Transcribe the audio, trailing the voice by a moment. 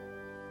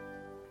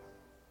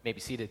May be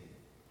seated.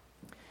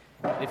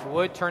 If you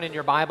would, turn in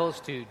your Bibles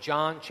to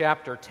John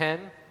chapter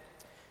 10.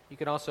 You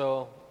can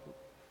also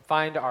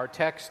find our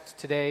text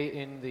today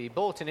in the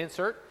bulletin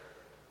insert.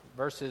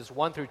 Verses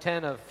 1 through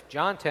 10 of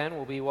John 10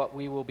 will be what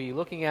we will be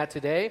looking at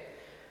today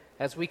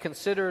as we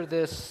consider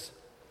this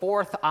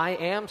fourth I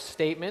am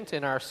statement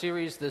in our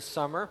series this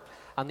summer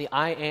on the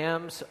I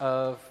ams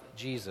of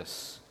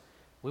Jesus.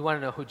 We want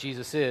to know who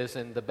Jesus is,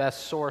 and the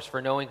best source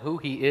for knowing who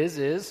he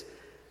is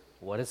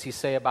what does he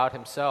say about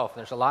himself?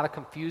 There's a lot of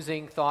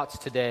confusing thoughts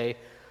today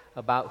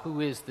about who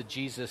is the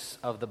Jesus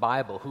of the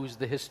Bible, who's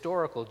the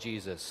historical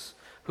Jesus,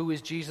 who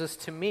is Jesus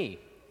to me.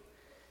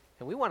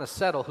 And we want to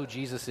settle who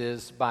Jesus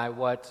is by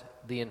what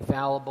the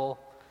infallible,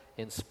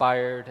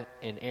 inspired,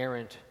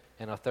 inerrant,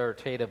 and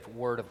authoritative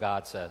Word of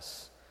God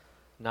says,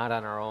 not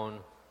on our own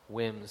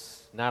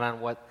whims, not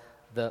on what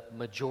the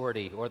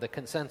majority or the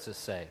consensus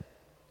say.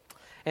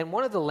 And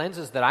one of the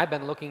lenses that I've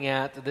been looking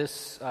at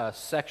this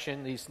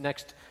section, these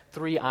next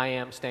three I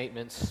am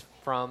statements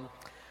from,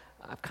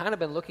 I've kind of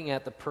been looking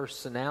at the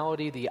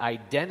personality, the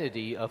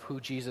identity of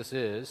who Jesus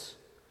is,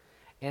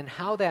 and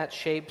how that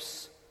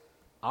shapes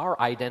our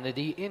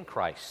identity in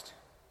Christ.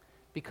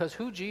 Because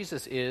who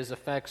Jesus is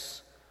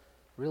affects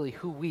really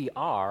who we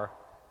are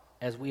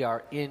as we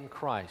are in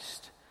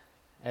Christ,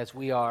 as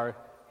we are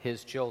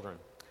his children.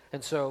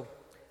 And so,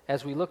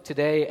 as we look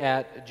today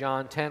at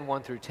John 10,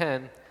 1 through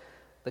 10,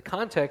 the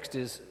context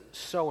is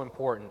so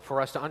important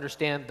for us to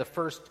understand the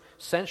first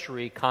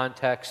century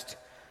context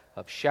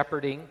of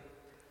shepherding,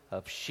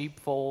 of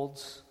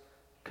sheepfolds,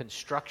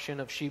 construction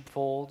of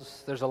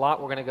sheepfolds. There's a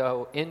lot we're going to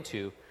go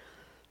into,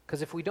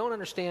 because if we don't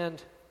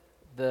understand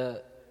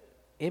the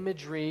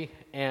imagery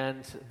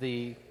and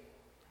the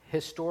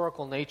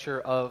historical nature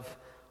of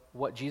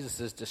what Jesus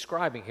is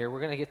describing here,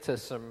 we're going to get to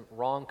some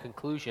wrong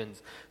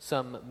conclusions,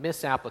 some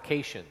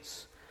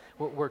misapplications.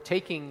 We're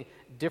taking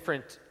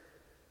different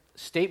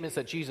statements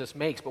that Jesus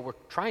makes, but we're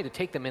trying to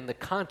take them in the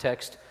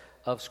context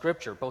of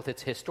Scripture, both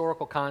its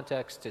historical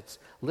context, its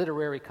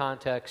literary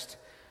context.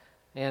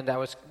 And I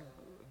was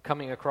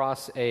coming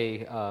across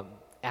a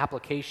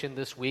application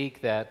this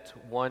week that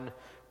one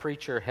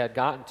preacher had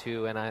gotten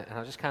to, and I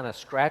was just kind of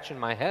scratching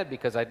my head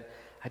because I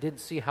didn't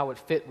see how it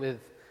fit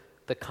with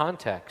the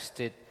context.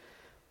 It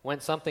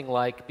went something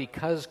like,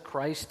 because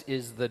Christ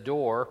is the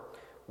door,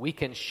 we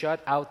can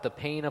shut out the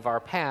pain of our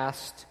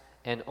past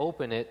and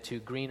open it to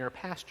greener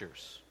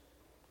pastures.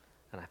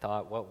 And I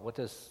thought, well, what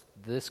does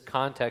this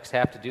context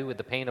have to do with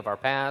the pain of our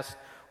past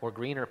or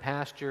greener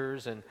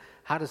pastures, and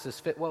how does this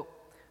fit? Well,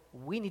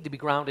 we need to be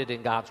grounded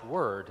in God's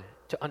Word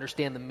to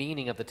understand the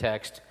meaning of the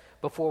text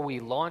before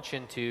we launch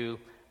into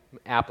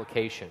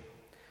application.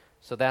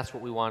 So that's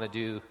what we want to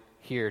do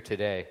here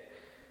today.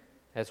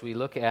 As we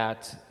look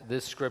at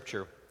this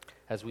Scripture,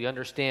 as we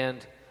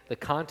understand the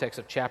context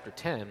of chapter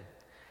 10,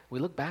 we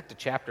look back to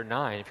chapter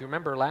 9. If you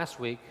remember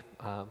last week,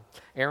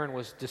 Aaron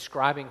was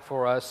describing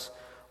for us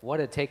what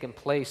had taken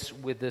place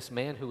with this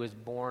man who was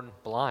born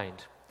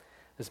blind.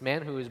 This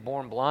man who was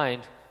born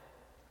blind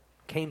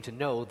came to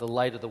know the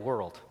light of the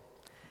world.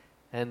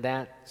 And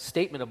that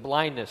statement of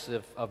blindness,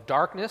 of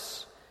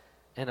darkness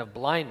and of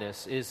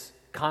blindness, is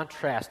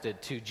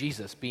contrasted to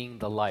Jesus being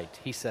the light.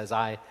 He says,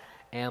 I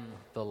am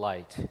the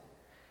light.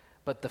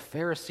 But the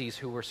Pharisees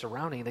who were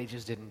surrounding, they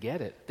just didn't get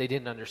it. They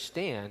didn't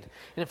understand.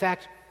 And in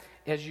fact,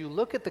 as you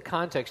look at the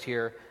context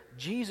here,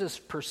 Jesus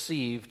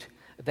perceived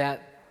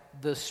that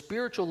the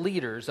spiritual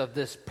leaders of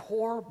this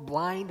poor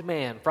blind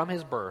man from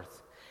his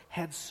birth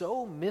had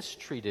so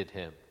mistreated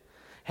him,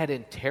 had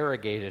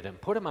interrogated him,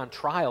 put him on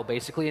trial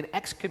basically, and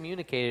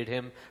excommunicated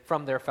him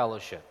from their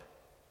fellowship.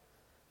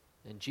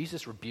 And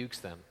Jesus rebukes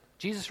them.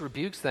 Jesus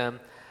rebukes them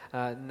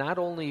not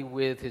only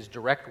with his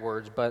direct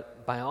words,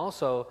 but by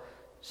also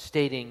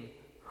stating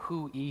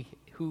who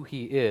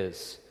he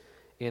is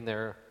in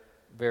their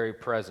very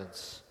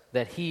presence,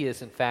 that he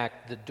is in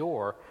fact the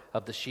door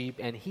of the sheep,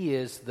 and he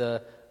is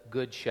the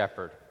good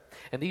shepherd.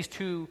 And these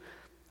two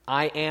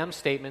I am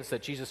statements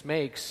that Jesus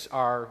makes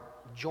are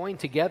joined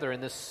together in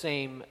this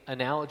same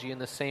analogy, in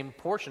the same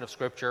portion of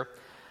Scripture,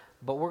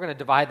 but we're going to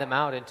divide them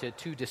out into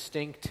two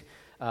distinct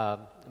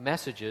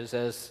messages,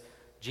 as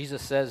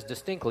Jesus says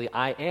distinctly,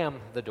 I am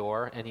the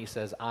door, and he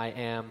says, I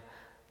am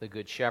the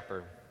good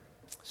shepherd.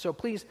 So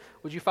please,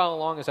 would you follow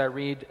along as I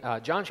read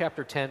John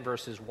chapter 10,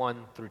 verses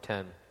 1 through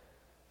 10.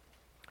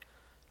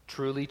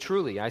 Truly,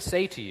 truly, I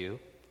say to you,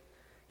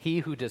 he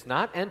who does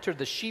not enter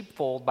the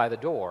sheepfold by the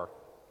door,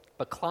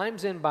 but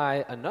climbs in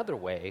by another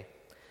way,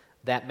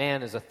 that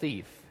man is a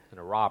thief and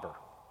a robber.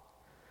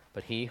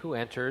 But he who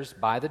enters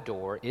by the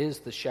door is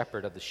the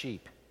shepherd of the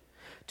sheep.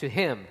 To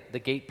him the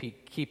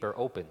gatekeeper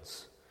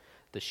opens.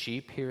 The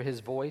sheep hear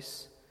his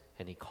voice,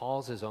 and he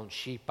calls his own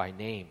sheep by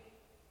name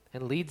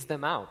and leads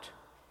them out.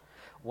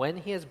 When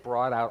he has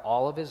brought out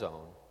all of his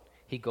own,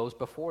 he goes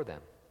before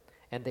them,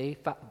 and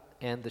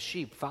the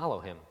sheep follow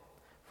him,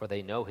 for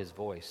they know his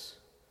voice.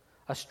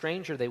 A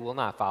stranger they will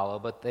not follow,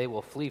 but they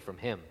will flee from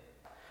him,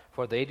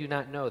 for they do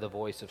not know the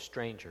voice of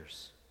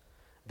strangers.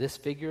 This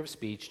figure of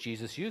speech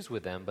Jesus used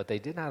with them, but they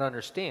did not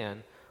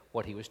understand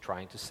what he was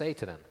trying to say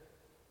to them.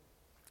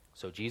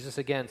 So Jesus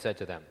again said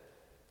to them,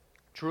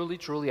 "Truly,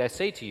 truly, I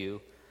say to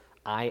you,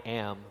 I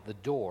am the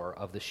door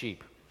of the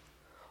sheep.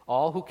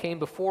 All who came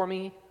before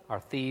me are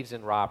thieves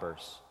and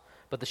robbers,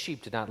 but the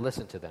sheep did not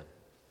listen to them.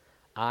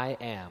 I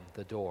am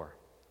the door.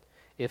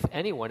 If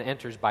anyone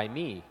enters by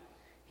me,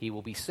 he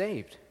will be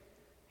saved.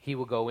 He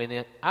will go in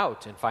and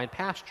out and find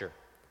pasture.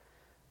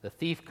 The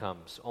thief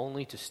comes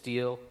only to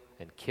steal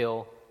and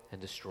kill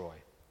and destroy.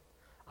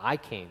 I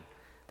came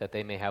that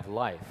they may have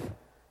life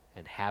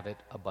and have it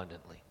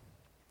abundantly."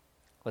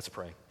 Let's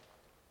pray.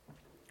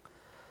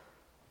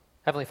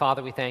 Heavenly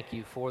Father, we thank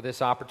you for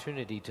this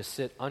opportunity to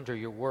sit under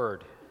your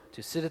word,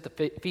 to sit at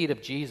the feet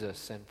of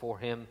Jesus, and for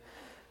him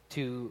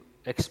to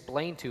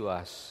explain to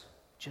us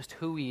just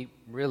who he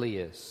really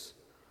is.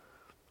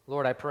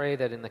 Lord, I pray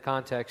that in the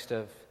context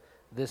of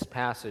this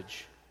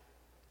passage,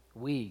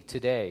 we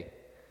today,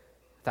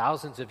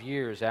 thousands of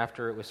years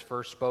after it was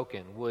first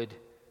spoken, would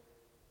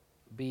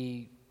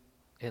be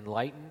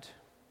enlightened,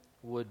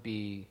 would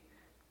be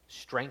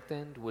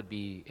strengthened, would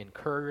be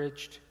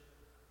encouraged.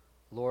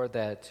 Lord,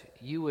 that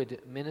you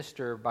would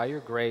minister by your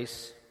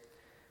grace,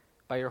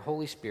 by your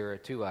Holy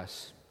Spirit to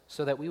us,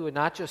 so that we would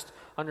not just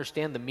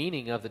understand the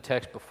meaning of the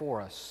text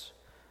before us,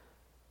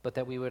 but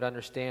that we would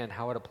understand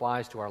how it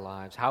applies to our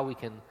lives, how we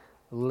can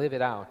live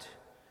it out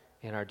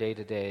in our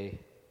day-to-day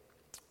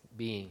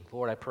being.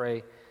 Lord, I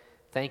pray,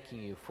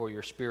 thanking you for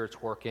your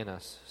Spirit's work in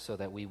us so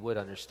that we would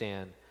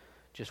understand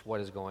just what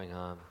is going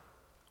on.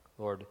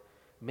 Lord,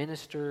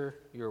 minister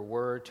your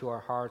word to our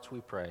hearts,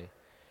 we pray.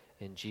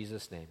 In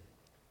Jesus' name,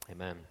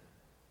 amen.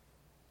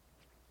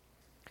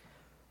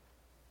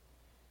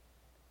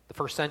 The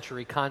first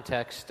century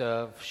context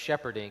of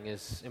shepherding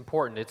is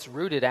important. It's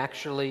rooted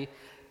actually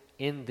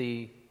in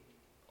the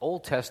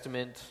Old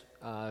Testament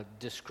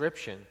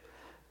description.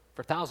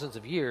 For thousands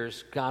of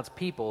years, God's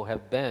people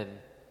have been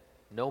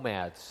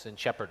nomads and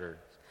shepherders.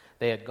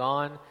 They had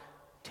gone,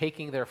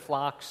 taking their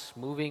flocks,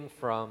 moving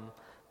from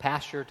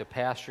pasture to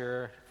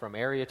pasture, from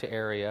area to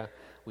area.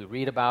 We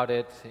read about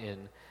it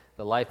in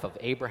the life of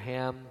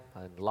Abraham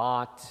and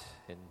Lot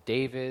and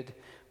David.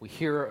 We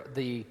hear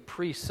the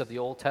priests of the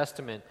Old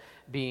Testament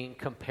being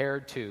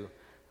compared to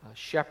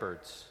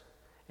shepherds.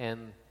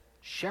 And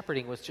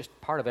shepherding was just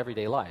part of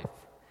everyday life.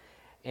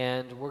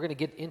 And we're going to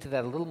get into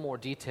that a little more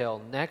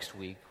detail next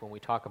week when we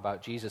talk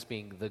about Jesus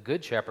being the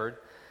good shepherd.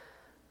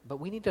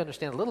 But we need to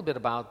understand a little bit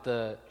about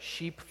the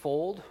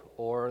sheepfold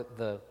or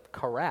the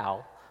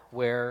corral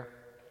where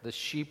the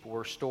sheep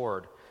were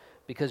stored.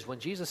 Because when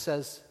Jesus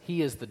says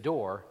he is the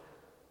door,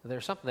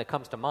 there's something that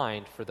comes to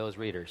mind for those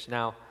readers.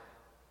 Now,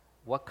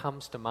 what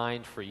comes to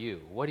mind for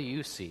you? What do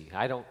you see?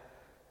 I don't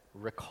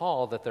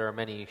recall that there are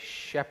many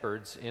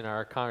shepherds in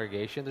our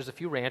congregation. There's a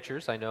few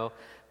ranchers. I know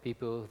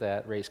people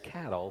that raise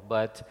cattle,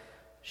 but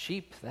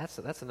sheep, that's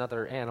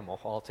another animal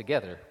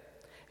altogether.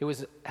 It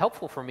was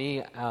helpful for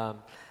me.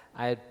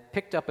 I had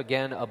picked up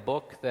again a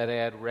book that I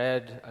had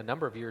read a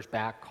number of years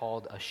back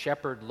called A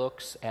Shepherd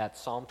Looks at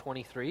Psalm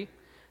 23,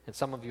 and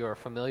some of you are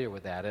familiar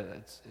with that.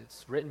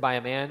 It's written by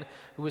a man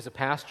who was a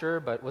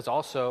pastor but was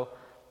also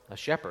a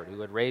shepherd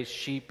who had raised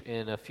sheep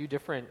in a few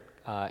different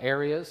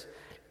areas,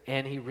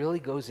 and he really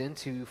goes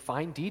into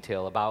fine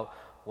detail about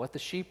what the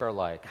sheep are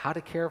like, how to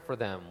care for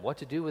them, what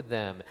to do with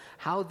them,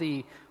 how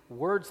the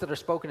words that are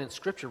spoken in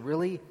Scripture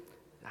really,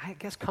 I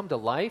guess, come to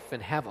life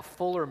and have a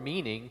fuller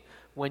meaning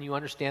when you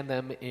understand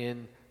them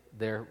in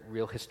their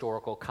real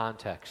historical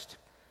context.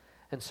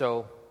 And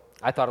so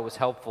I thought it was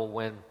helpful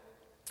when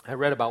I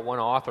read about one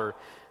author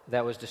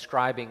that was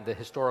describing the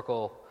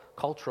historical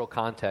cultural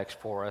context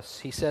for us.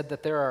 He said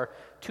that there are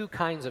two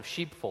kinds of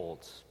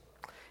sheepfolds.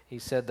 He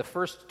said the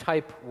first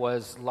type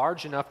was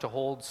large enough to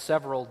hold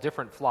several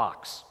different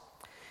flocks.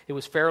 It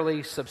was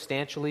fairly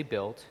substantially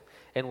built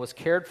and was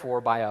cared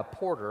for by a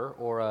porter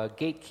or a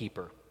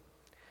gatekeeper.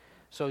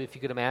 So if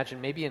you could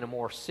imagine, maybe in a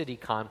more city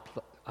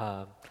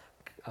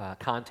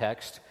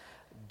context,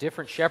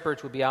 different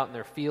shepherds would be out in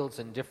their fields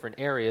in different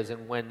areas,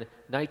 and when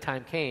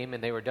nighttime came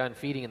and they were done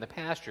feeding in the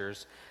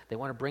pastures, they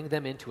want to bring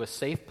them into a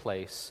safe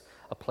place,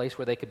 a place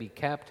where they could be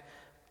kept,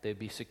 they'd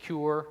be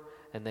secure,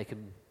 and they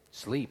could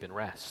sleep and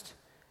rest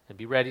and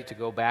be ready to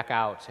go back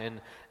out.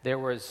 And there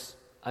was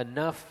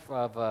enough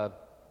of a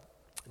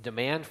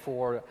demand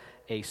for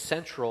a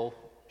central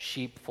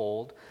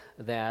sheepfold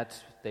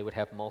that they would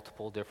have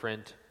multiple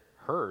different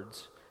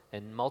herds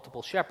and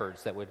multiple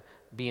shepherds that would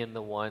be in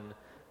the one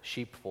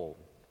sheepfold.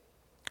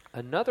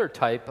 Another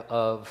type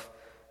of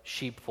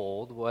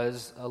sheepfold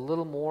was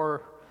little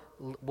more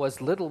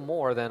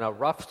than a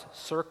rough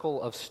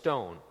circle of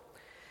stone,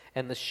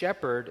 and the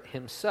shepherd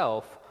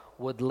himself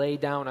would lay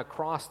down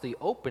across the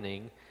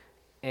opening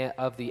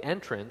of the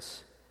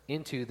entrance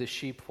into the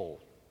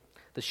sheepfold.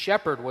 The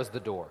shepherd was the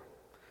door.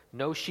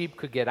 No sheep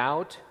could get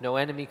out, no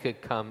enemy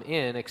could come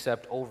in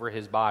except over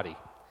his body.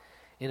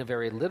 In a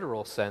very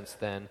literal sense,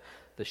 then,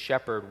 the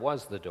shepherd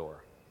was the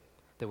door.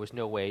 There was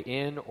no way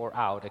in or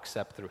out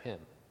except through him.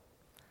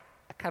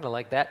 I kind of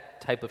like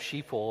that type of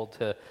sheepfold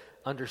to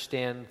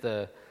understand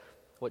the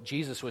what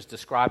Jesus was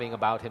describing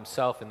about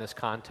himself in this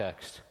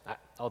context.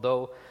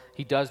 Although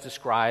he does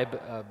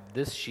describe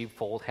this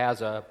sheepfold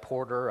has a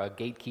porter, a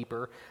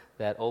gatekeeper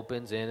that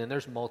opens in, and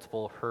there's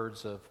multiple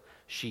herds of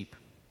sheep.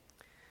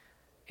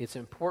 It's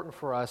important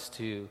for us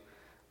to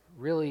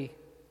really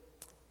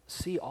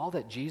see all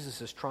that Jesus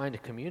is trying to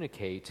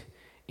communicate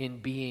in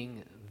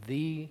being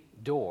the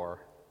door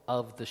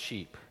of the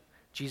sheep.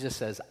 Jesus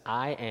says,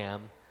 I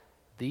am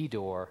the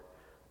door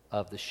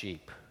of the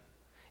sheep.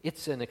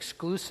 It's an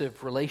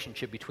exclusive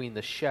relationship between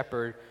the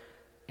shepherd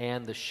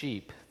and the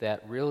sheep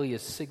that really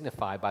is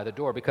signified by the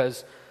door,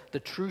 because the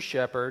true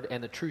shepherd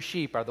and the true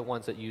sheep are the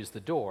ones that use the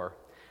door,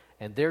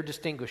 and they're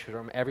distinguished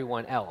from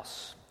everyone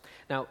else.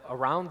 Now,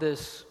 around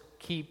this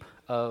keep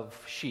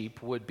of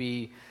sheep would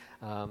be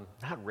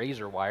not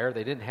razor wire.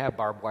 They didn't have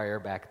barbed wire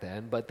back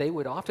then, but they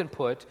would often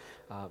put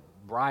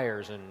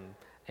briars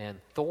and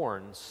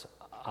thorns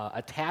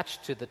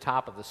attached to the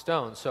top of the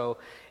stone. So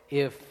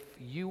if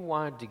you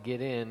wanted to get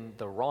in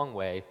the wrong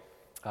way,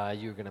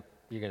 you're going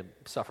to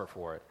suffer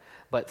for it.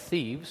 But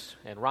thieves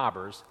and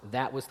robbers,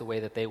 that was the way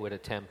that they would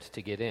attempt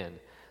to get in.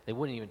 They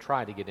wouldn't even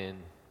try to get in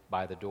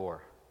by the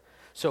door.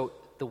 So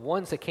the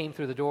ones that came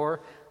through the door,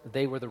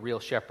 they were the real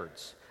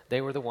shepherds. They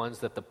were the ones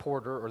that the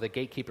porter or the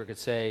gatekeeper could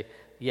say,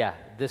 yeah,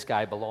 this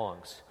guy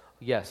belongs.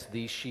 Yes,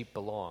 these sheep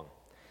belong.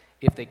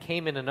 If they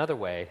came in another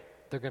way,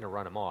 they're going to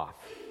run them off.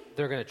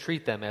 They're going to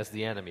treat them as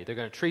the enemy. They're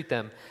going to treat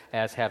them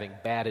as having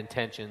bad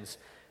intentions,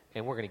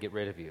 and we're going to get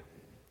rid of you.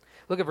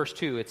 Look at verse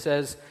 2. It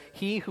says,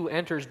 he who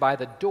enters by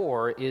the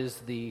door is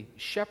the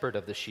shepherd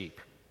of the sheep.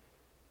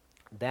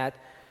 That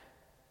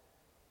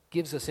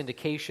gives us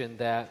indication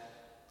that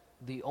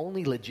the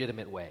only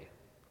legitimate way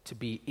to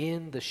be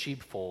in the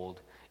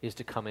sheepfold is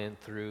to come in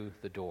through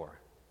the door.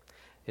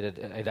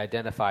 It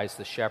identifies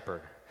the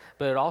shepherd,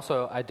 but it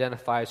also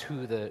identifies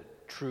who the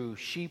true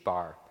sheep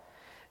are.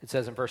 It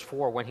says in verse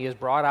 4, when he has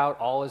brought out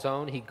all his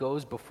own, he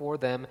goes before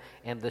them,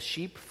 and the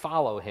sheep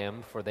follow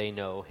him, for they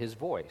know his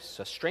voice.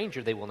 A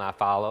stranger they will not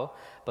follow,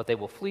 but they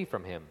will flee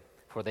from him,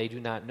 for they do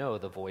not know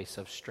the voice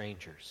of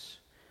strangers.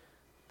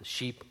 The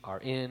sheep are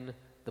in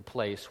the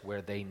place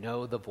where they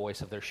know the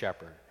voice of their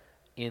shepherd,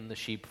 in the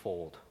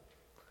sheepfold.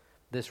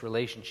 This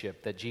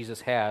relationship that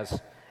Jesus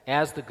has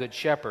as the good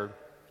shepherd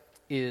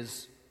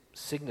is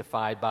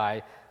signified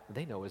by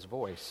they know his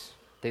voice.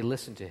 They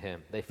listen to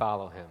him. They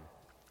follow him.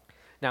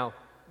 Now,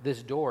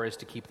 this door is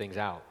to keep things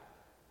out,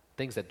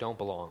 things that don't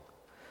belong.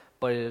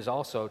 But it is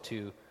also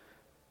to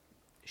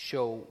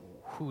show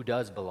who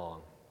does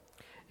belong.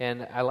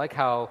 And I like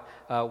how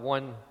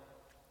one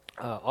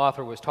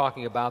author was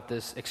talking about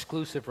this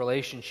exclusive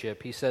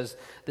relationship. He says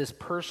this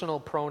personal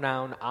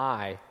pronoun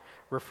I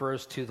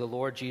refers to the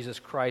Lord Jesus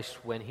Christ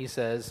when he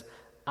says,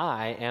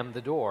 I am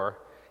the door.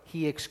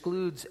 He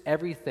excludes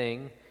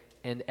everything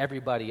and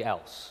everybody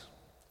else,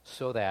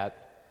 so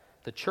that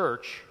the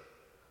church,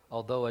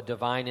 although a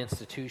divine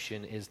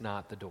institution, is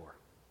not the door.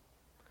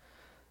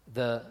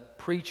 The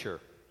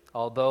preacher,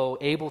 although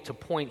able to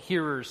point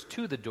hearers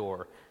to the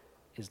door,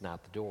 is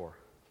not the door.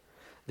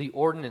 The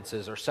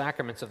ordinances or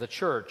sacraments of the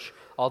church,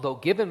 although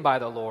given by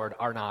the Lord,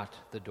 are not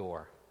the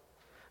door.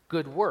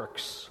 Good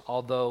works,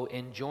 although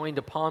enjoined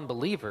upon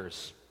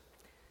believers,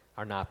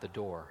 are not the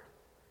door.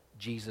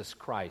 Jesus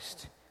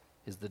Christ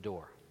is the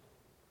door.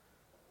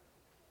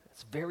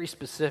 It's very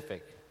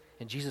specific,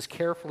 and Jesus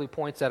carefully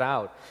points that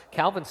out.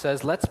 Calvin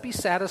says, let's be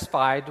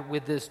satisfied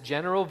with this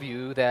general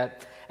view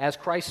that, as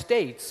Christ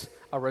states,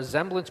 a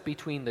resemblance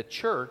between the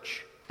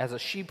church as a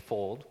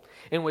sheepfold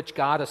in which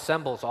God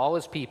assembles all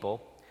his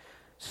people,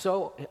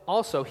 so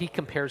also he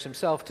compares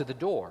himself to the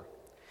door,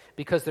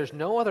 because there's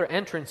no other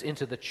entrance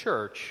into the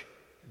church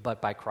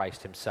but by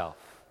Christ himself.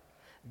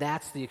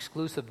 That's the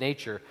exclusive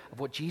nature of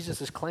what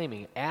Jesus is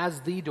claiming as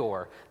the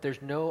door.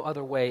 There's no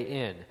other way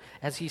in.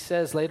 As he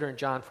says later in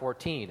John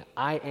 14,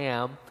 I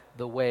am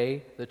the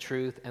way, the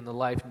truth, and the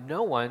life.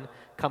 No one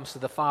comes to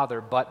the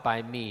Father but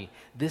by me.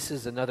 This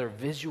is another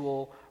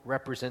visual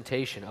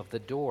representation of the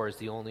door is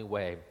the only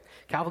way.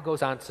 Calvin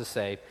goes on to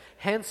say,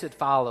 hence it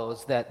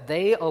follows that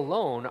they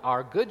alone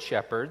are good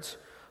shepherds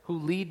who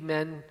lead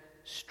men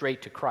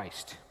straight to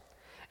Christ,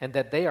 and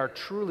that they are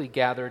truly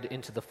gathered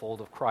into the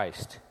fold of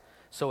Christ,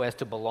 so as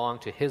to belong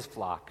to his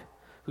flock,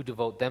 who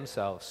devote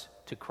themselves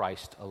to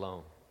Christ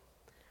alone.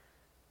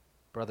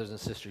 Brothers and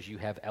sisters, you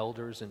have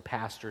elders and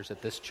pastors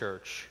at this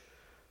church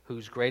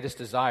whose greatest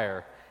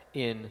desire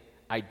in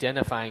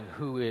identifying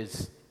who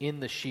is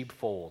in the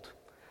sheepfold,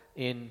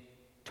 in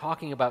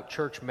talking about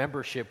church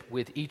membership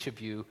with each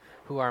of you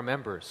who are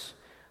members,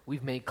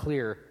 we've made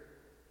clear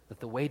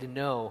that the way to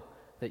know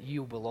that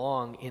you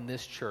belong in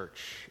this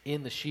church,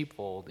 in the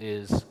sheepfold,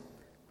 is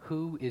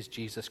who is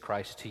Jesus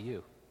Christ to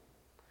you?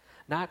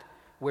 Not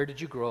where did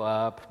you grow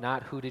up,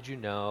 not who did you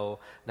know,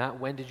 not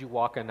when did you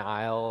walk an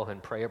aisle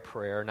and pray a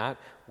prayer, not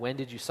when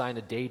did you sign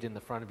a date in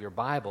the front of your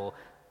Bible.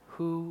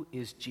 Who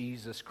is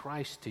Jesus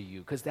Christ to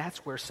you? Because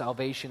that's where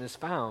salvation is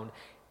found,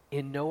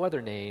 in no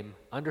other name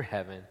under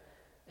heaven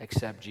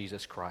except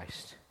Jesus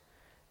Christ.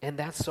 And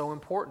that's so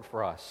important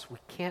for us. We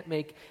can't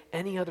make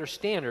any other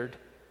standard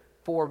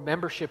for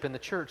membership in the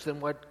church than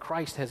what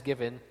Christ has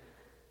given,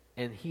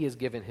 and he has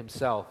given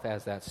himself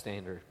as that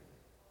standard.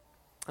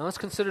 Now let's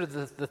consider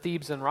the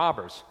thieves and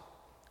robbers,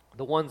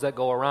 the ones that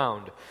go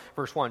around.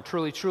 Verse 1,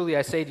 truly, truly,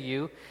 I say to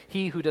you,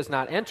 he who does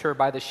not enter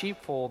by the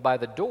sheepfold by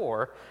the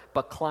door,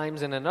 but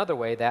climbs in another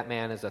way, that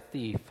man is a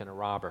thief and a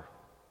robber.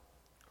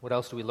 What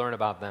else do we learn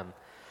about them?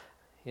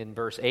 In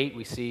verse 8,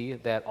 we see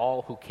that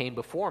all who came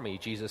before me,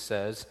 Jesus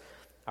says,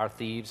 are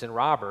thieves and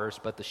robbers,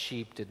 but the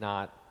sheep did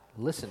not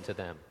listen to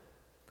them.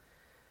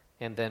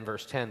 And then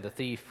verse 10, the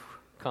thief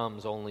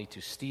comes only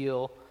to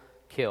steal,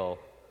 kill,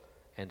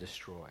 and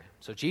destroy.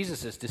 So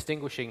Jesus is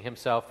distinguishing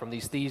himself from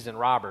these thieves and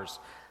robbers,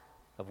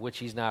 of which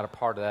he's not a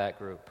part of that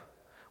group.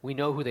 We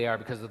know who they are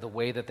because of the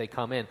way that they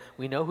come in.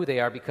 We know who they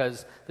are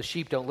because the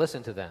sheep don't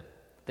listen to them.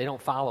 They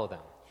don't follow them.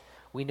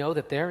 We know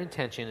that their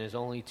intention is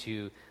only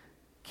to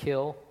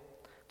kill,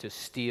 to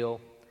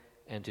steal,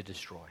 and to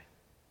destroy.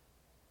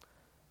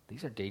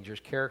 These are dangerous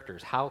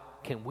characters. How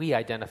can we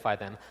identify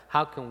them?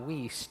 How can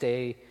we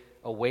stay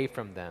away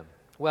from them?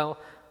 Well,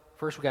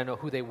 first we got to know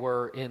who they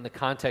were in the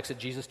context that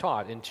Jesus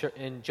taught.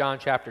 In John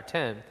chapter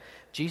 10,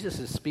 Jesus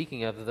is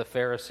speaking of the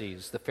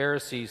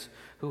Pharisees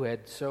who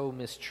had so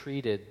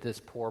mistreated this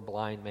poor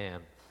blind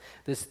man.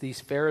 These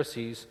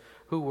Pharisees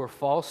who were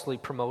falsely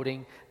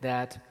promoting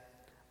that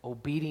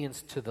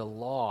obedience to the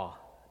law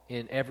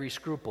in every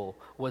scruple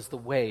was the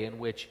way in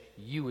which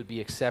you would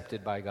be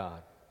accepted by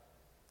God.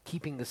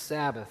 Keeping the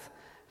Sabbath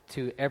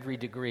to every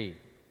degree.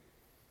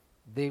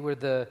 They were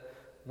the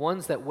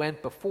ones that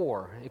went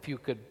before, if you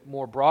could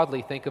more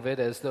broadly think of it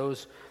as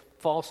those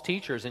false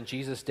teachers in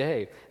Jesus'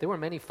 day. There were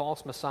many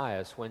false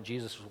messiahs when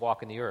Jesus was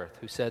walking the earth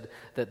who said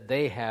that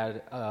they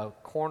had a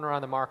corner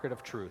on the market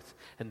of truth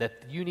and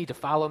that you need to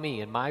follow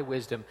me and my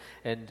wisdom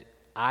and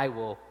I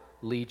will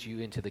lead you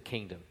into the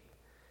kingdom.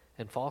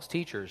 And false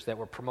teachers that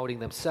were promoting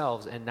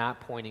themselves and not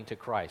pointing to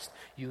Christ.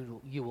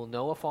 You will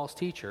know a false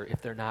teacher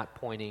if they're not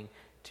pointing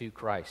to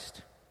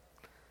Christ.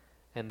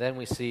 And then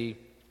we see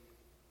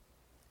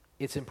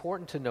it's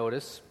important to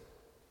notice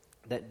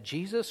that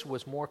Jesus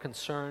was more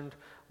concerned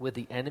with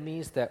the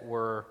enemies that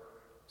were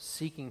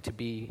seeking to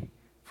be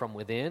from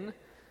within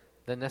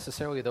than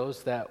necessarily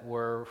those that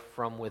were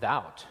from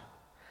without.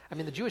 I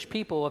mean, the Jewish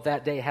people of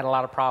that day had a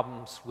lot of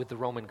problems with the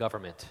Roman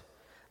government.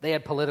 They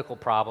had political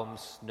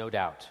problems, no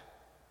doubt.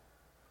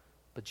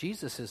 But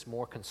Jesus is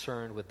more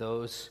concerned with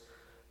those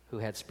who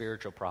had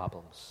spiritual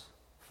problems,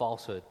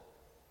 falsehood,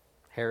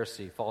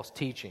 heresy, false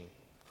teaching.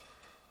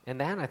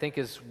 And that, I think,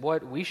 is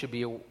what we should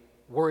be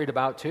worried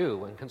about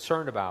too and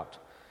concerned about.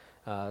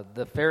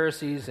 The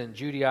Pharisees and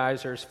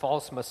Judaizers,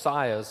 false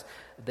messiahs,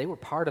 they were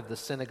part of the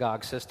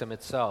synagogue system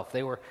itself.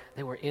 They were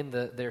in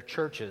their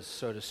churches,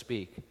 so to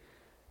speak.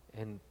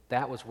 And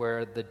that was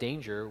where the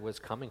danger was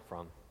coming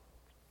from.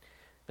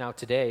 Now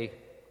today,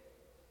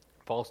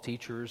 false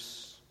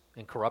teachers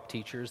and corrupt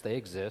teachers, they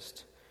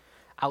exist.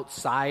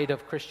 Outside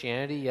of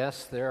Christianity,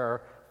 yes, there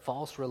are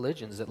false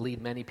religions that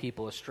lead many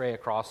people astray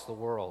across the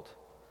world.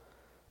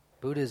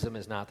 Buddhism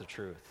is not the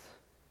truth.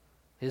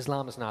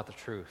 Islam is not the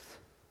truth.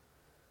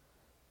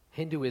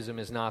 Hinduism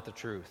is not the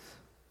truth.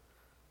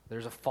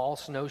 There's a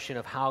false notion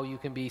of how you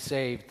can be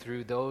saved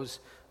through those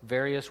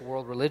various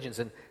world religions,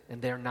 and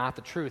they're not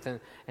the truth,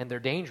 and they're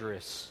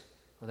dangerous.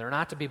 They're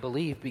not to be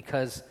believed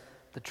because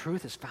the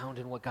truth is found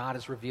in what God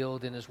has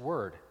revealed in His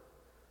Word.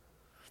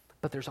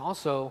 But there's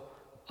also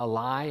a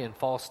lie and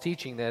false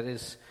teaching that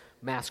is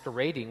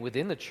masquerading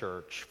within the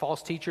church,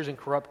 false teachers and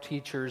corrupt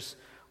teachers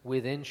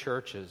within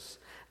churches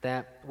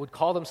that would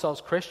call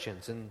themselves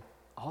Christians, and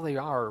all they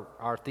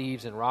are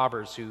thieves and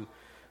robbers who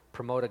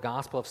promote a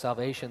gospel of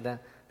salvation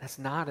that's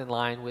not in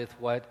line with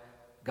what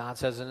God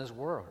says in His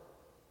Word.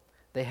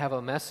 They have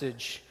a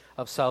message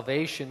of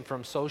salvation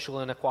from social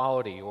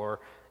inequality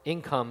or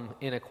income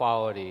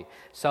inequality,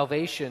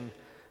 salvation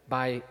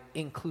by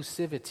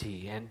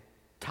inclusivity and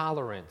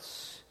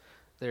tolerance.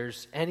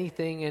 There's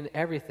anything and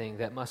everything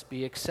that must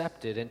be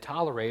accepted and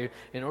tolerated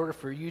in order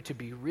for you to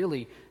be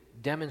really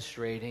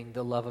demonstrating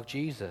the love of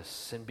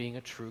Jesus and being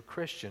a true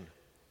Christian.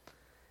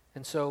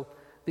 And so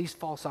these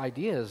false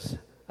ideas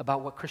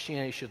about what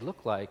Christianity should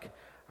look like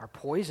are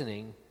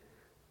poisoning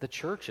the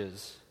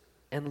churches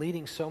and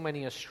leading so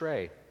many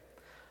astray.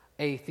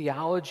 A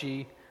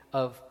theology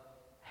of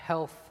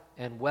health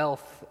and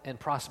wealth and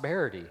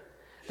prosperity,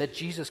 that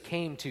Jesus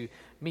came to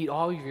meet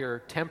all of your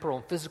temporal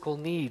and physical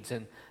needs,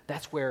 and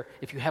that's where,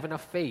 if you have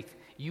enough faith,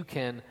 you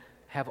can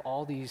have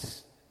all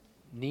these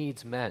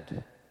needs met.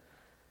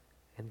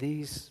 And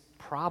these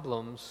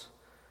problems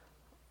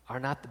are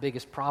not the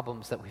biggest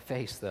problems that we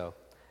face, though.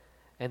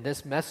 And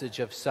this message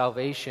of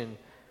salvation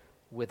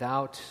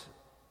without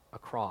a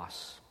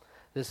cross,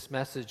 this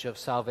message of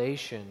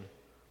salvation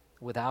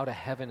without a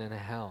heaven and a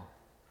hell,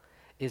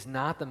 is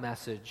not the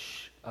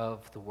message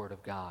of the Word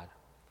of God.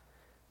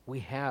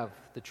 We have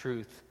the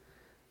truth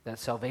that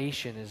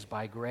salvation is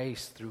by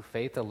grace through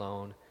faith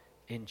alone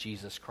in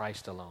Jesus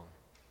Christ alone.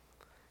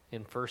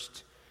 In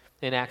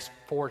Acts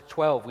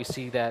 4:12, we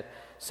see that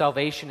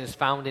salvation is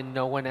found in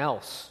no one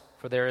else,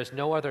 for there is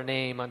no other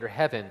name under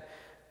heaven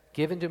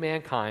given to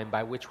mankind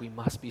by which we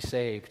must be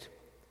saved.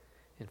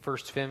 In 1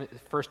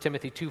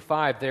 Timothy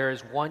 2:5, there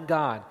is one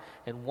God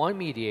and one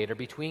mediator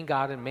between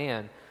God and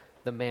man,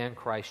 the man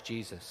Christ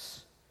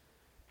Jesus.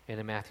 And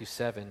in Matthew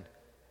 7,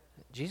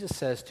 Jesus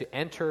says to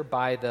enter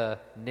by the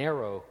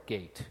narrow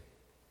gate.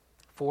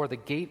 For the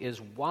gate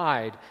is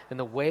wide and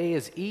the way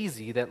is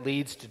easy that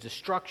leads to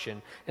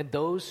destruction, and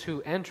those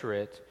who enter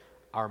it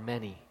are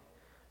many.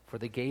 For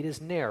the gate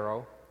is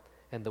narrow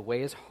and the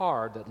way is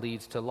hard that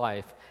leads to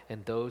life,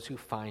 and those who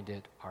find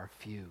it are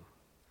few.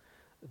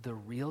 The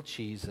real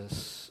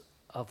Jesus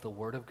of the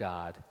Word of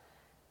God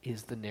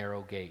is the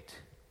narrow gate.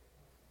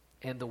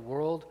 And the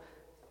world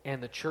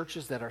and the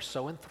churches that are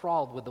so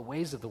enthralled with the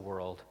ways of the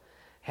world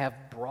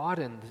have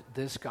broadened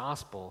this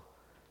gospel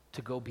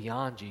to go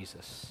beyond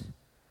Jesus.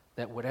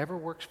 That whatever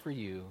works for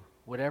you,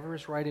 whatever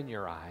is right in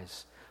your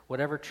eyes,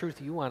 whatever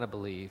truth you want to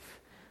believe,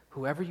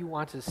 whoever you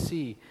want to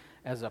see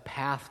as a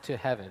path to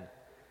heaven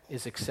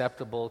is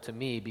acceptable to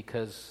me,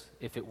 because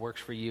if it works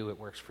for you, it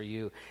works for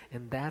you.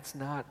 And that's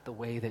not the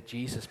way that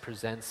Jesus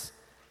presents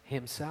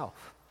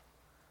himself.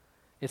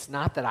 It's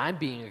not that I'm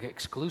being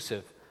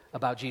exclusive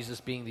about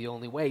Jesus being the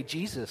only way.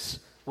 Jesus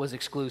was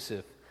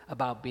exclusive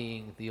about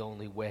being the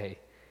only way.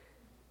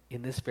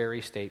 In this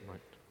very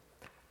statement,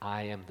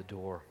 I am the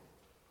door.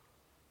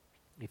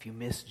 If you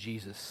miss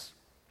Jesus,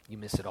 you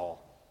miss it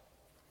all.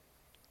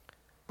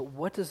 But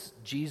what does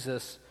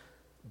Jesus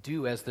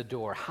do as the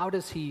door? How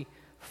does he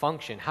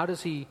function?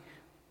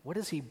 What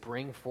does he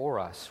bring for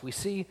us? We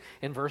see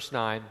in verse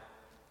 9,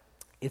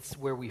 it's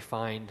where we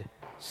find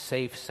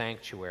safe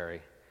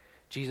sanctuary.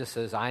 Jesus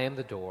says, I am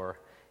the door.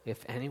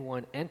 If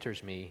anyone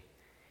enters me,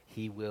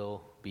 he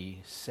will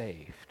be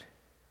saved.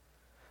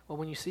 Well,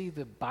 when you see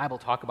the Bible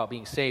talk about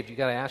being saved, you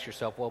got to ask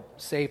yourself, well,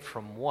 saved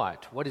from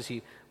what? What is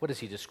he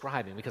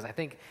describing? Because I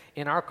think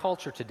in our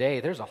culture today,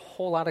 there's a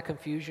whole lot of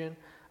confusion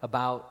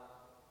about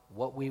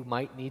what we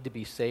might need to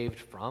be saved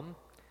from.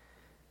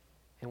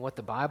 And what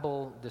the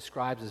Bible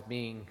describes as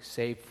being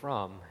saved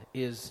from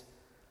is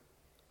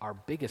our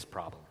biggest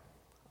problem.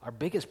 Our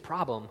biggest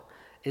problem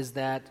is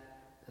that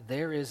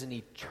there is an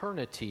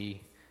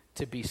eternity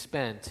to be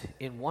spent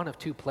in one of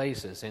two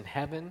places, in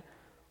heaven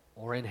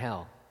or in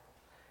hell.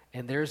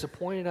 And there's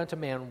appointed unto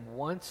man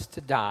once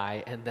to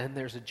die, and then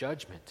there's a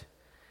judgment.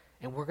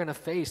 And we're going to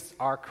face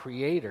our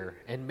Creator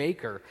and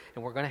Maker,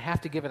 and we're going to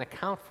have to give an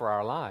account for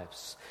our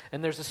lives.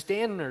 And there's a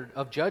standard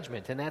of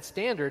judgment, and that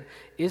standard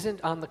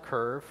isn't on the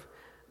curve.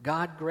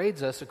 God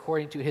grades us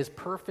according to his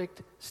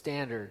perfect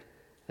standard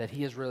that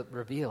he has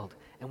revealed,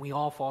 and we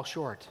all fall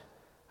short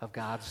of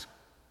God's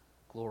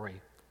glory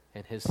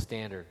and his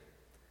standard.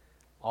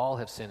 All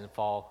have sinned and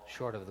fall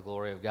short of the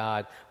glory of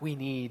God. We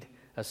need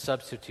a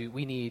substitute.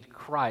 We need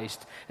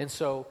Christ. And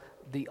so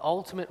the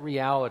ultimate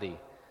reality,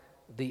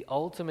 the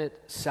ultimate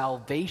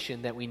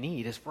salvation that we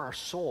need is for our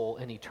soul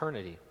in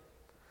eternity.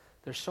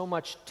 There's so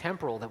much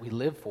temporal that we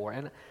live for,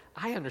 and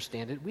I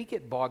understand it. We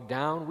get bogged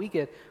down. We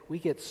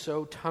get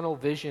so tunnel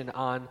vision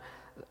on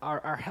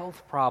our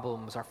health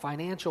problems, our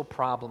financial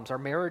problems, our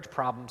marriage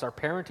problems, our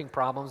parenting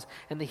problems,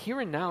 and the here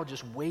and now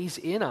just weighs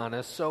in on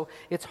us. So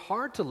it's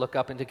hard to look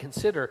up and to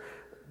consider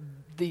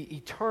the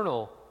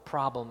eternal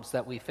problems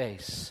that we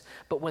face.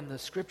 But when the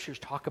scriptures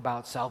talk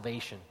about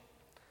salvation,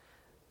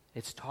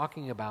 it's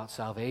talking about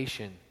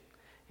salvation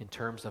in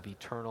terms of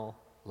eternal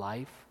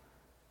life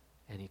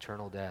and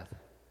eternal death.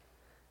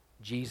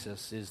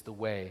 Jesus is the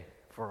way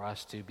for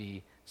us to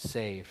be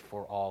saved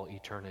for all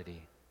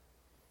eternity.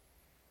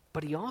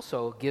 But he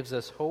also gives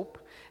us hope,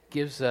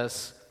 gives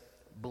us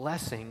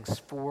blessings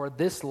for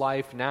this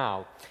life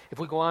now. If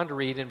we go on to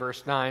read in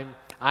verse 9,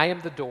 I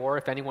am the door.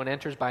 If anyone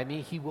enters by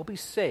me, he will be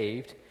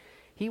saved.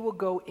 He will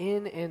go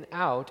in and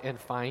out and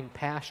find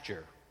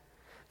pasture.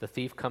 The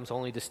thief comes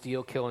only to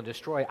steal, kill, and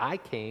destroy. I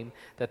came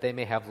that they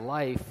may have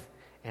life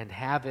and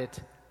have it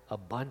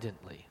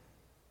abundantly.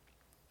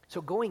 So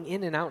going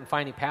in and out and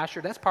finding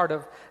pasture, that's part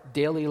of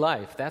daily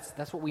life.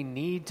 That's what we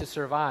need to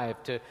survive,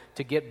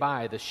 to get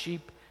by, the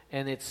sheep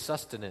and its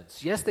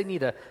sustenance. Yes, they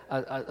need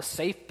a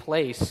safe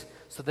place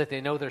so that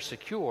they know they're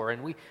secure,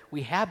 and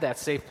we have that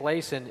safe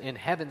place in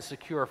heaven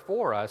secure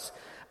for us.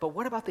 But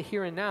what about the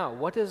here and now?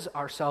 What does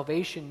our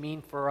salvation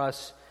mean for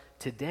us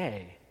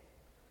today?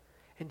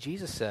 And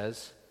Jesus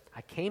says,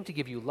 I came to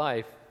give you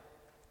life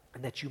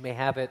and that you may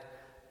have it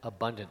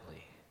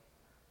abundantly.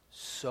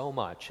 So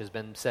much has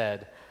been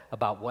said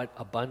about what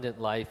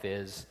abundant life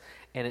is,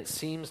 and it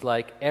seems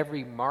like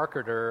every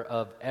marketer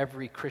of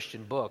every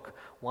Christian book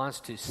wants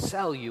to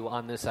sell you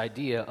on this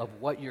idea of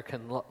what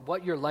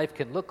your life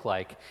can look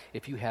like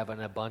if you have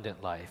an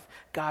abundant life.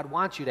 God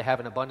wants you to have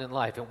an abundant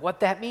life, and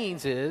what that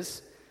means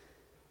is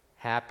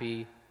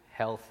happy,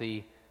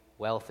 healthy,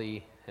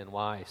 wealthy, and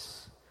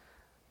wise.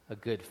 A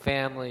good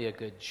family, a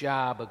good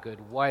job, a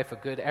good wife,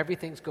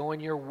 everything's going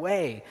your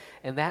way.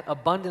 And that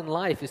abundant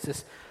life is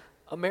this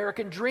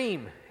American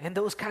dream. And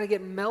those kind of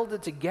get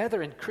melded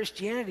together, and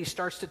Christianity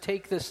starts to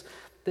take this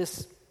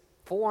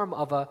form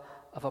of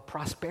a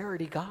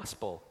prosperity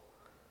gospel.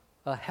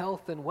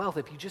 health and wealth,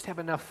 if you just have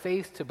enough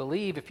faith to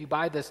believe, if you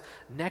buy this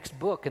next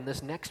book and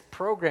this next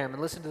program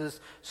and listen to this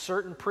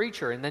certain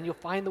preacher, and then you'll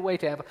find the way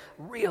to have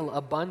real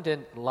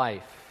abundant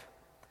life.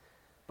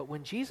 But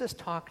when Jesus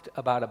talked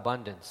about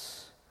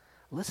abundance,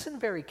 listen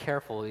very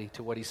carefully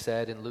to what he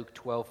said in Luke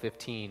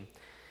 12:15.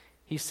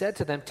 He said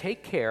to them,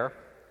 "Take care,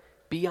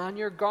 be on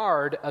your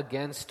guard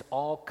against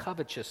all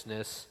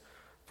covetousness,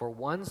 for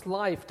one's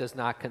life does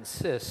not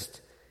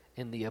consist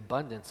in the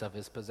abundance of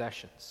his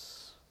possessions."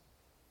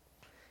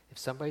 If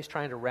somebody's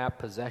trying to wrap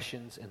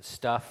possessions and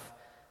stuff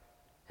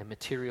and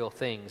material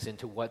things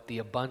into what the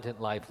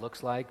abundant life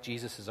looks like,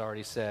 Jesus has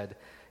already said,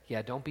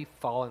 yeah, don't be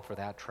falling for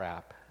that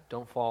trap.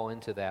 Don't fall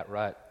into that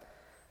rut.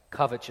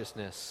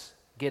 Covetousness,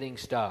 getting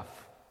stuff.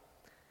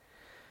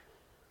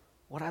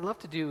 What I'd love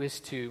to do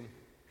is to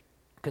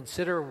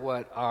consider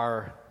what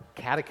our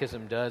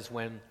catechism does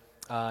when,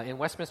 in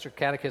Westminster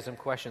Catechism,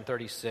 question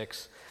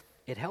 36,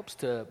 it helps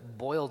to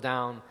boil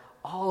down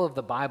all of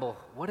the Bible,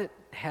 what it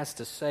has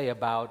to say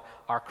about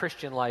our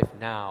Christian life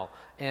now.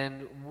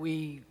 And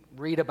we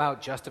read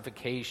about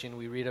justification,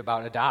 we read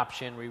about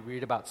adoption, we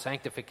read about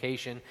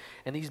sanctification,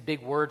 and these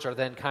big words are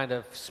then kind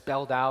of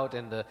spelled out,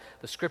 and the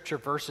scripture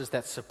verses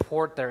that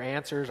support their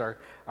answers are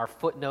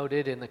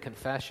footnoted in the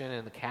confession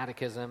and the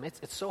catechism.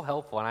 It's so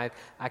helpful, and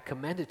I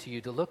commend it to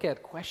you to look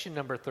at question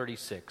number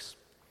 36,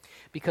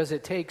 because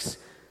it takes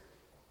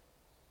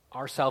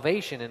our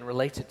salvation and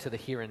relates it to the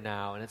here and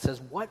now. And it says,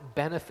 what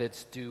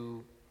benefits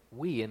do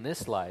we in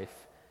this life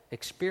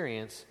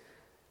experience,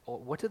 or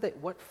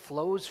what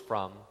flows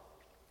from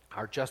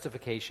our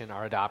justification,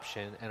 our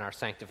adoption, and our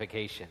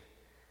sanctification?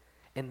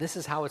 And this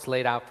is how it's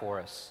laid out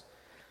for us.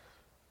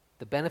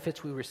 The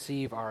benefits we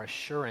receive are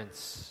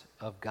assurance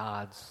of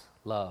God's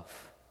love.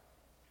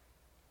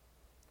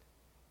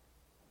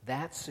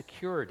 That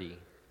security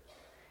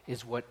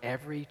is what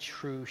every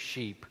true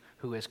sheep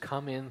who has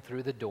come in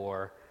through the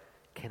door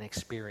can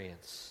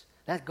experience.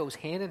 That goes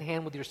hand in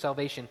hand with your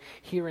salvation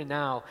here and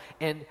now.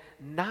 And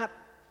not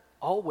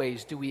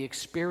always do we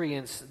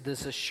experience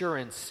this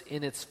assurance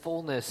in its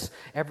fullness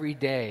every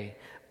day,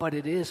 but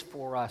it is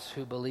for us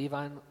who believe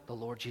on the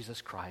Lord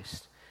Jesus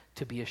Christ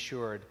to be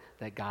assured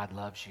that God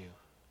loves you.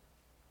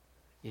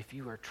 If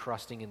you are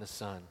trusting in the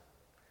Son,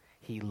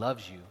 He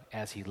loves you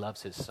as He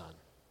loves His Son.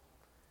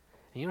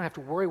 And you don't have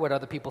to worry what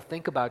other people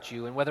think about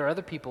you and whether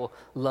other people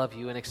love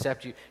you and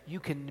accept you. You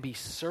can be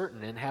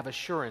certain and have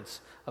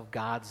assurance of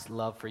God's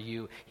love for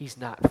you. He's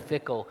not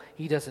fickle.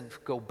 He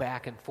doesn't go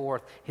back and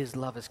forth. His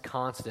love is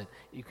constant.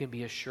 You can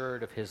be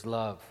assured of His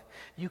love.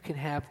 You can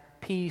have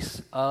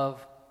peace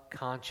of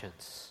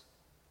conscience.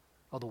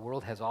 Oh, the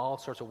world has all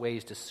sorts of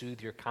ways to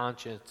soothe your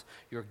conscience,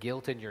 your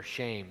guilt, and your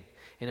shame.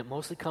 And it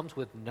mostly comes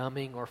with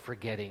numbing or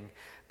forgetting.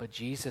 But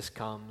Jesus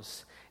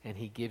comes and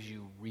He gives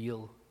you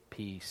real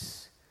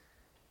peace.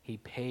 He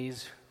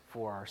pays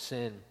for our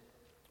sin,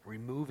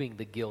 removing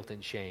the guilt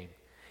and shame.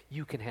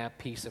 You can have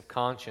peace of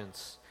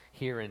conscience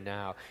here and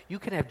now. You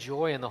can have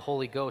joy in the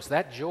Holy Ghost.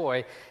 That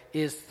joy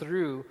is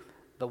through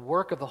the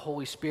work of the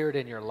Holy Spirit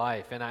in your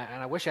life. And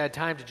I wish I had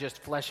time to just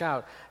flesh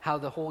out how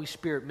the Holy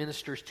Spirit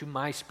ministers to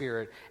my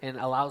spirit and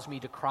allows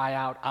me to cry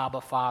out, Abba,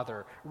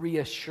 Father,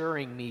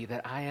 reassuring me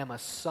that I am a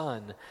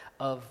son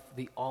of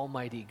the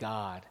Almighty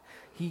God.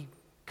 He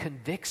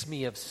convicts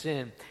me of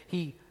sin.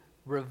 He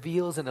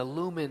reveals and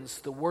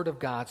illumines the Word of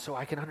God so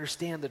I can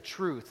understand the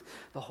truth.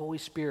 The Holy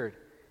Spirit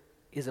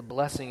is a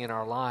blessing in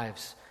our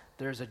lives.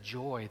 There's a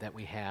joy that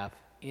we have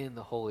in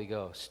the Holy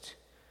Ghost.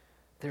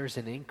 There's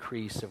an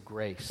increase of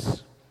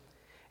grace.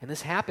 And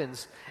this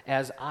happens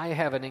as I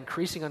have an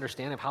increasing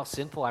understanding of how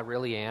sinful I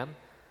really am,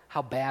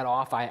 how bad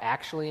off I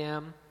actually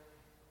am.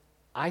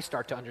 I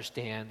start to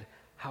understand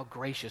how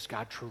gracious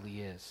God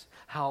truly is,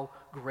 how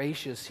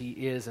gracious He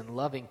is and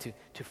loving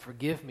to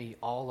forgive me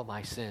all of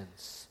my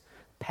sins.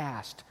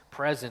 Past,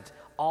 present,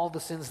 all the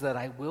sins that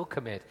I will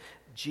commit.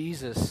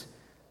 Jesus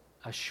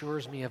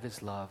assures me of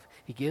His love.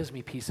 He gives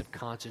me peace of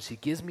conscience. He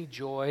gives me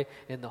joy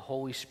in the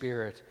Holy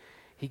Spirit.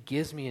 He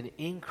gives me an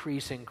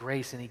increase in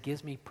grace, and He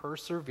gives me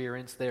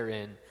perseverance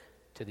therein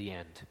to the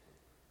end.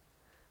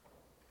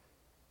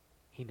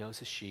 He knows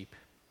His sheep.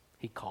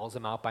 He calls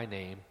them out by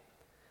name.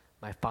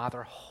 My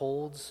Father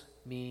holds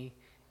me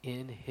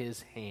in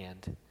His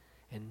hand,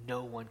 and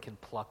no one can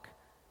pluck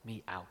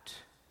me out.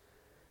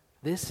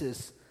 This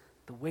is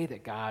the way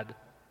that God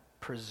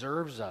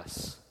preserves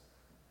us,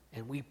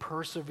 and we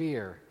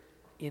persevere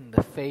in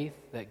the faith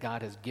that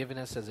God has given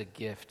us as a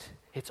gift.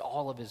 It's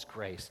all of His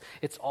grace.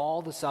 It's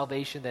all the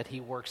salvation that He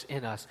works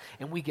in us,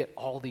 and we get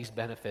all these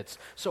benefits.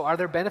 So are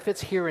there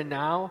benefits here and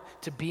now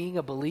to being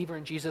a believer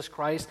in Jesus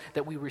Christ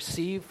that we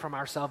receive from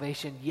our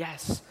salvation?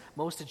 Yes,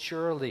 most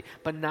assuredly,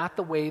 but not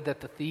the way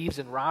that the thieves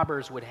and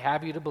robbers would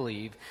have you to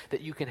believe,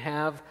 that you can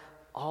have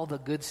all the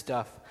good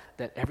stuff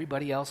that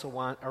everybody else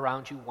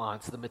around you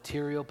wants, the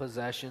material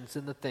possessions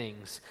and the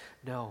things.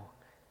 No,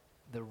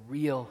 the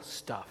real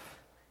stuff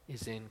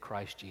is in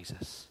Christ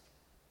Jesus.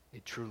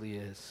 It truly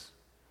is.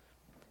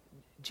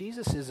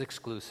 Jesus is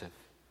exclusive.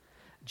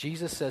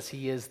 Jesus says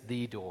He is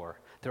the door.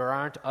 There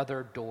aren't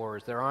other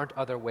doors. There aren't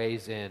other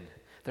ways in.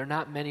 There are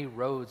not many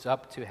roads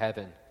up to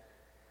heaven.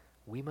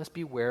 We must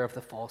beware of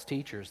the false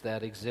teachers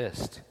that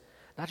exist,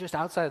 not just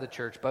outside of the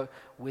church, but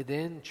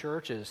within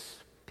churches,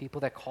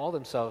 people that call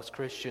themselves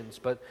Christians,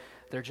 but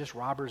they're just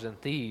robbers and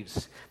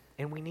thieves.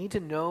 And we need to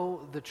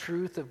know the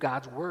truth of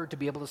God's word to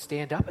be able to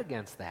stand up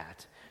against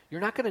that.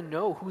 You're not going to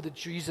know who the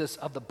Jesus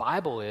of the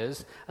Bible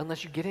is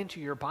unless you get into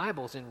your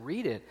Bibles and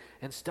read it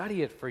and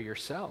study it for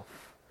yourself.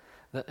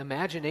 The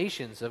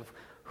imaginations of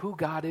who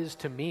God is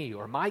to me,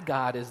 or my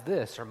God is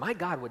this, or my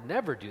God would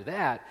never do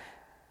that,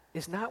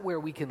 is not where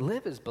we can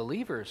live as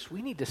believers.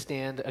 We need to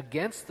stand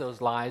against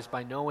those lies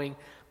by knowing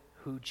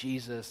who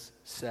Jesus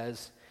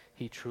says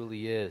he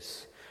truly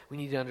is. We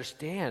need to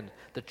understand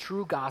the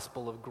true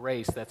gospel of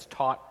grace that's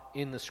taught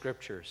in the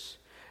Scriptures.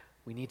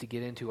 We need to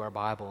get into our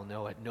Bible and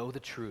know it, know the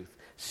truth.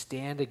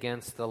 Stand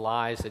against the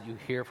lies that you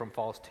hear from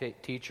false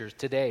teachers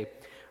today.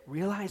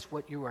 Realize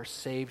what you are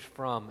saved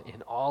from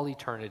in all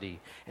eternity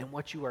and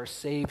what you are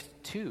saved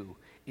to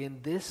in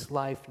this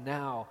life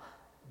now.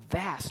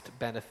 Vast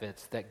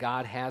benefits that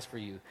God has for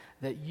you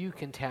that you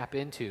can tap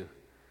into.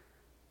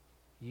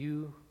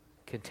 You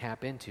can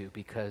tap into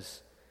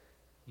because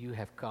you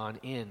have gone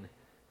in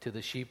to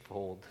the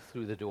sheepfold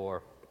through the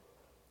door.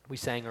 We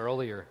sang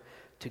earlier,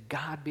 to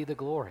God be the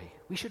glory.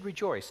 We should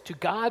rejoice. To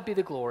God be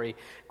the glory.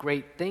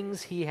 Great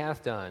things he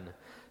hath done.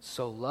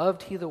 So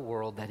loved he the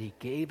world that he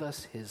gave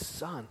us his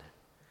Son,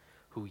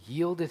 who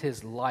yielded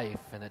his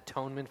life an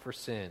atonement for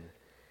sin,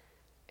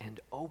 and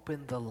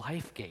opened the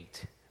life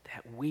gate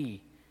that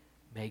we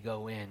may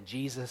go in.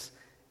 Jesus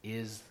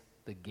is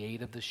the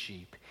gate of the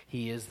sheep.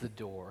 He is the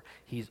door.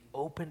 He's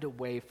opened a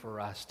way for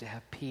us to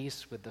have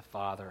peace with the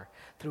Father.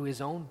 Through his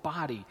own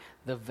body,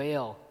 the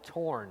veil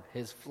torn,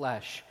 his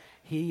flesh,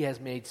 he has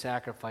made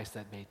sacrifice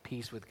that made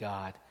peace with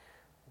God.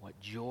 What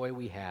joy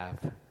we have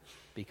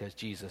because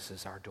Jesus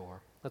is our door.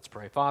 Let's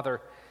pray.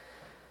 Father,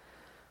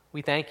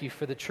 we thank you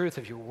for the truth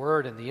of your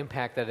word and the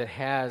impact that it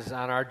has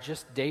on our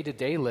just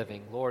day-to-day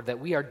living, Lord, that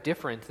we are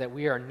different, that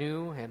we are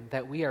new, and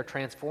that we are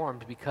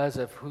transformed because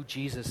of who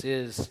Jesus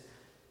is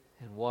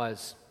and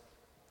was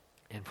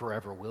and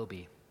forever will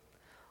be.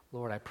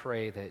 Lord, I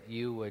pray that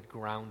you would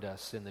ground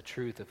us in the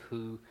truth of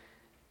who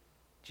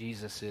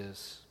Jesus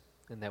is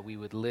and that we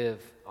would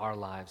live our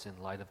lives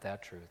in light of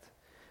that truth.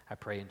 I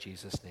pray in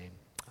Jesus' name.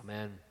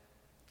 Amen.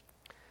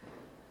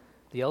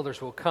 The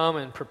elders will come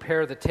and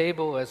prepare the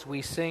table as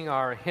we sing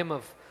our hymn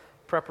of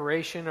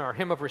preparation, our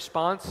hymn of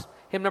response.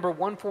 Hymn number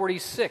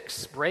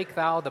 146, Break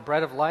Thou the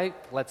Bread of Life.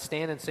 Let's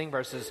stand and sing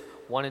verses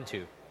 1 and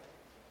 2.